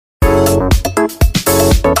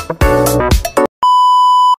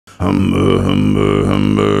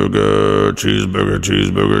Hamburger, cheeseburger,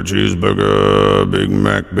 cheeseburger, cheeseburger, Big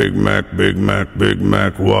Mac, Big Mac, Big Mac, Big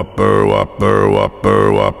Mac, Whopper, Whopper,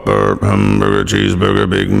 Whopper, Whopper, Hamburger, cheeseburger,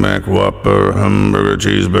 Big Mac, Whopper, Hamburger,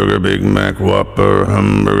 cheeseburger, Big Mac, Whopper,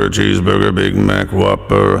 Hamburger, cheeseburger, Big Mac,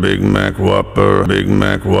 Whopper, Big Mac, Whopper, Big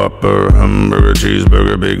Mac, Whopper, Hamburger,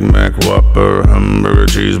 cheeseburger, Big Mac, Whopper, Hamburger,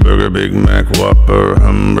 cheeseburger, Big Mac, Whopper,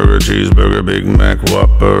 Hamburger, cheeseburger, Big Mac,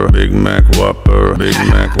 Whopper, Big Mac, Whopper, Big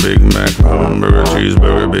Mac, Big Mac, Hamburger,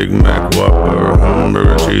 cheeseburger, Big Mac, Whopper,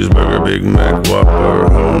 Hamburger, cheeseburger, Big Mac, Whopper,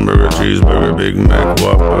 Hamburger, cheeseburger, Big Mac,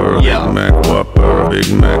 Whopper, Big Mac, Whopper,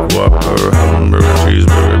 Big Mac, Whopper, Hamburger,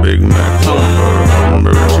 cheeseburger, Big Mac, Whopper,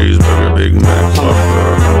 Hamburger, cheeseburger, Big Mac,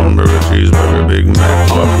 Whopper, Hamburger, cheeseburger, Big Mac,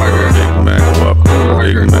 Whopper, Big Mac, Whopper,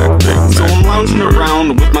 Big Mac, Big Mac. So I'm lounging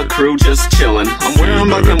around with my crew just chillin'. I'm wearing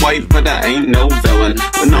black and white, but I ain't no villain.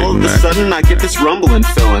 When all of a sudden I get this rumbling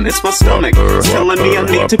feeling. It's my stomach, it's telling me I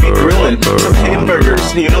need to be grilling some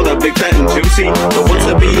hamburgers, you know, that big fat and juicy, the ones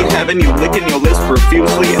that be having you licking your lips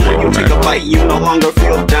profusely. And when you take a bite, you no longer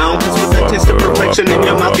feel down, cause with that taste of perfection in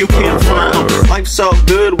your mouth, you can't frown. Life's so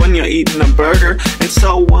good when you're eating a burger, it's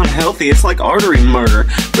so unhealthy, it's like artery murder.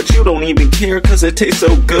 But you don't even care cause it tastes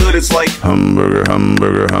so good, it's like Hamburger,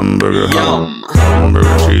 hamburger, hamburger, yum.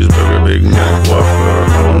 Hamburger, cheeseburger, Big Mac, Whopper,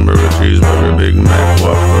 Hamburger, cheeseburger, Big Mac,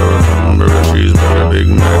 Whopper, Hamburger, cheeseburger, Big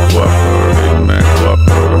Mac, Whopper, Big Mac,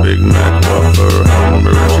 Whopper, Big Mac, Whopper,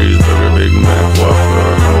 Hamburger, cheeseburger, Big Mac,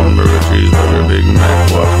 Whopper, Hamburger, cheeseburger, Big Mac,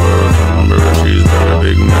 Whopper, Hamburger, cheeseburger,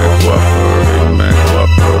 Big Mac, Whopper, Big Mac,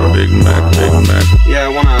 Whopper, Big Mac, Big Mac. Yeah,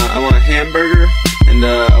 I want a hamburger and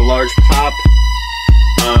a large pop.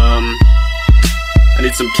 I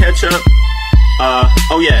need some ketchup.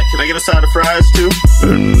 Oh yeah, can I get a side of fries too?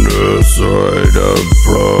 And a side of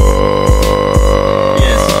fries.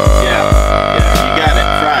 Yes, yeah, you got it.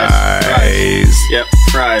 Fries. Yep,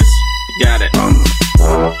 fries. You got it.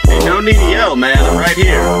 Hey, no need to yell, man. I'm right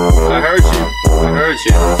here. I heard you.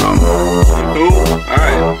 Cool?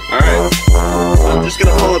 Alright. I'm just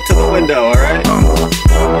gonna pull up to the window, alright?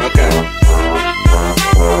 Okay.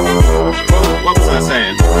 What was I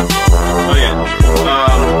saying? Oh yeah.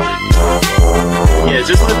 Yeah,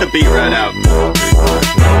 just let the beat ride out.